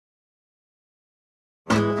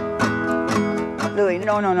Louis,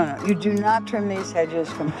 no. You do not trim these hedges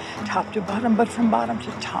from top to bottom, but from bottom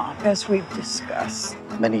to top, as we've discussed.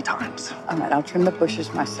 Many times. All right, I'll trim the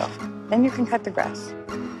bushes myself. Then you can cut the grass.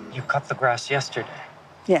 You cut the grass yesterday.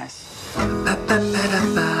 Yes.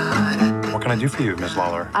 What can I do for you, Ms.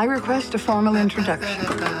 Lawler? I request a formal introduction.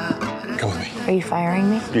 Come with me. Are you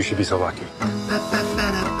firing me? You should be so lucky.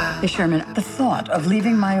 Miss Sherman, the thought of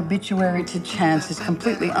leaving my obituary to chance is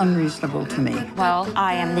completely unreasonable to me. Well,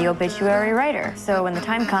 I am the obituary writer, so when the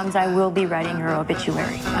time comes, I will be writing her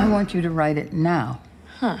obituary. I want you to write it now.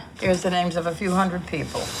 Here's the names of a few hundred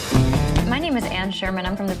people. My name is Ann Sherman.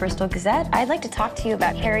 I'm from the Bristol Gazette. I'd like to talk to you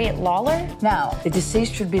about Harriet Lawler. Now, the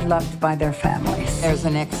deceased should be loved by their families. There's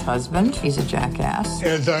an ex-husband. He's a jackass.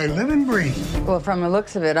 As I live and breathe. Well, from the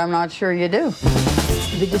looks of it, I'm not sure you do.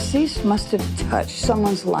 The deceased must have touched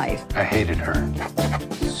someone's life. I hated her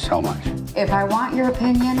so much. If I want your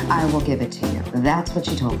opinion, I will give it to you. That's what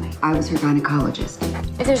she told me. I was her gynecologist.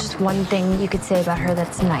 If there's just one thing you could say about her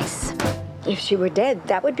that's nice. If she were dead,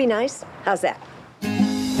 that would be nice. How's that?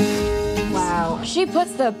 Wow. She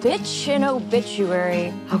puts the bitch in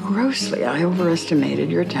obituary. How grossly I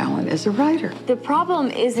overestimated your talent as a writer. The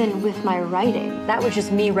problem isn't with my writing. That was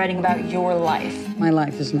just me writing about your life. My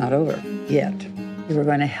life is not over yet. You are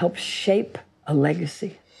going to help shape a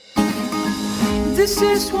legacy.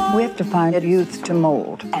 We have to find a youth to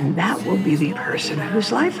mold, and that will be the person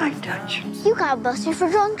whose life I touch. You got busted for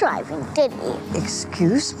drunk driving, didn't you?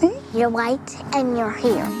 Excuse me? You're white and you're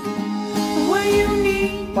here.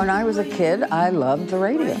 When I was a kid, I loved the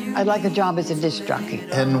radio. I'd like a job as a disc jockey.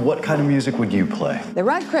 And what kind of music would you play? The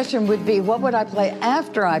right question would be, what would I play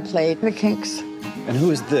after I played the Kinks? And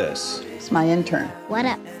who is this? It's my intern. What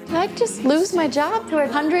up? Did I just lose my job to a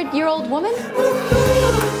 100-year-old woman?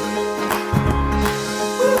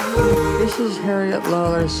 This is Harriet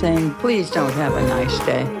Lawler saying, please don't have a nice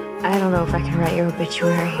day. I don't know if I can write your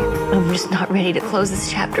obituary. I'm just not ready to close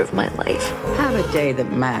this chapter of my life. Have a day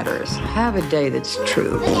that matters. Have a day that's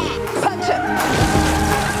true. Punch it!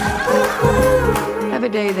 Have a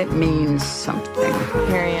day that means something.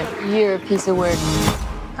 Harriet, you're a piece of work.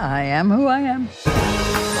 I am who I am.